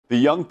The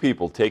young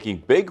people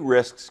taking big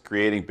risks,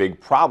 creating big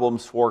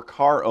problems for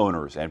car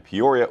owners. And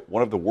Peoria,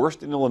 one of the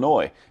worst in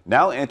Illinois,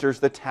 now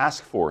enters the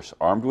task force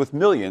armed with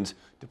millions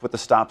to put the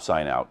stop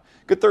sign out.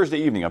 Good Thursday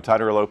evening. I'm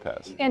Tyler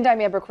Lopez. And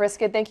I'm Amber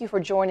Kriska. Thank you for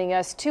joining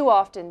us. Too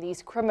often,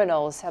 these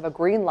criminals have a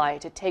green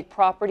light to take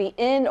property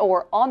in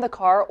or on the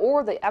car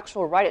or the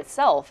actual ride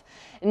itself.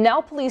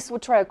 Now police will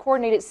try a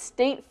coordinated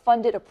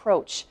state-funded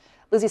approach.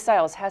 Lizzie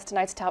Stiles has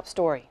tonight's top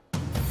story.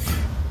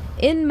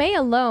 In May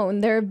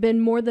alone, there have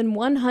been more than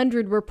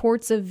 100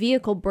 reports of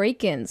vehicle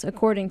break-ins,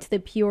 according to the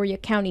Peoria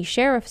County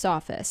Sheriff's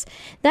Office.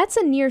 That's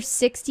a near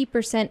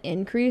 60%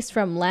 increase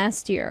from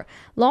last year.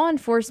 Law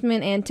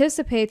enforcement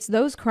anticipates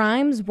those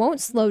crimes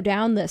won't slow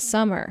down this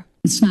summer.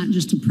 It's not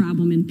just a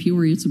problem in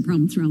Peoria, it's a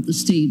problem throughout the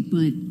state,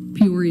 but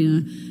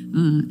Peoria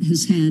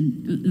has had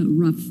a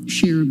rough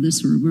share of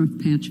this, or a rough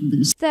patch of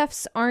this.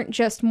 Thefts aren't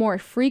just more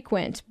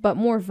frequent, but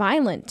more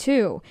violent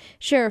too.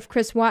 Sheriff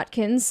Chris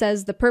Watkins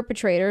says the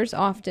perpetrators,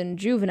 often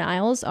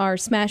juveniles, are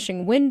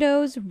smashing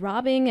windows,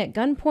 robbing at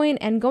gunpoint,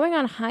 and going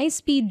on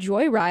high-speed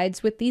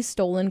joyrides with these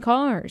stolen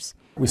cars.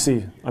 We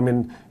see,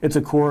 it's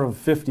a core of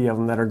 50 of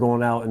them that are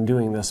going out and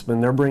doing this,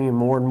 but they're bringing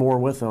more and more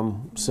with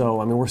them.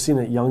 So, we're seeing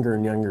it younger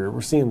and younger.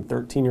 We're seeing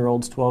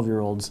 13-year-olds,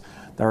 12-year-olds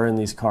that are in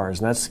these cars,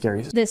 and that's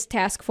scary. This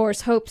task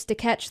force hopes to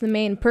catch the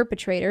main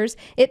perpetrators.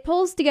 It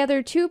pulls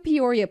together 2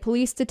 Peoria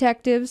police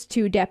detectives,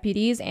 2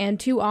 deputies, and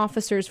 2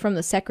 officers from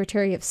the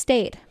Secretary of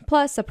State,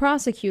 plus a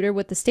prosecutor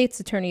with the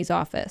state's attorney's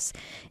office.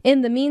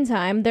 In the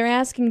meantime, they're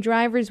asking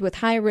drivers with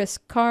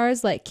high-risk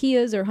cars like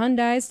Kias or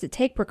Hyundais to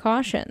take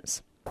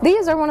precautions.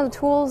 These are one of the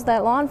tools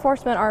that law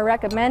enforcement are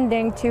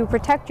recommending to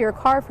protect your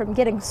car from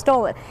getting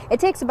stolen. It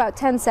takes about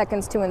 10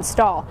 seconds to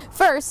install.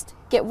 First,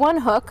 get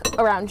one hook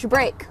around your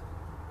brake.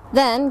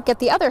 Then get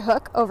the other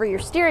hook over your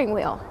steering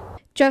wheel.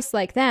 Just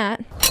like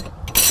that,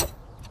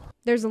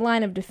 there's a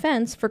line of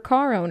defense for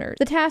car owners.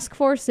 The task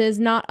force is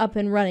not up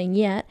and running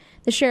yet.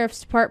 The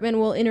Sheriff's Department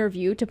will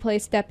interview to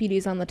place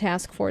deputies on the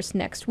task force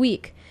next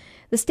week.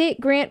 The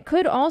state grant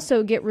could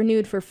also get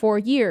renewed for 4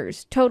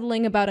 years,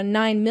 totaling about a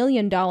 $9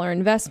 million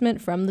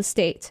investment from the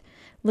state.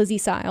 Lizzie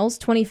Stiles,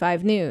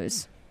 25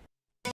 News.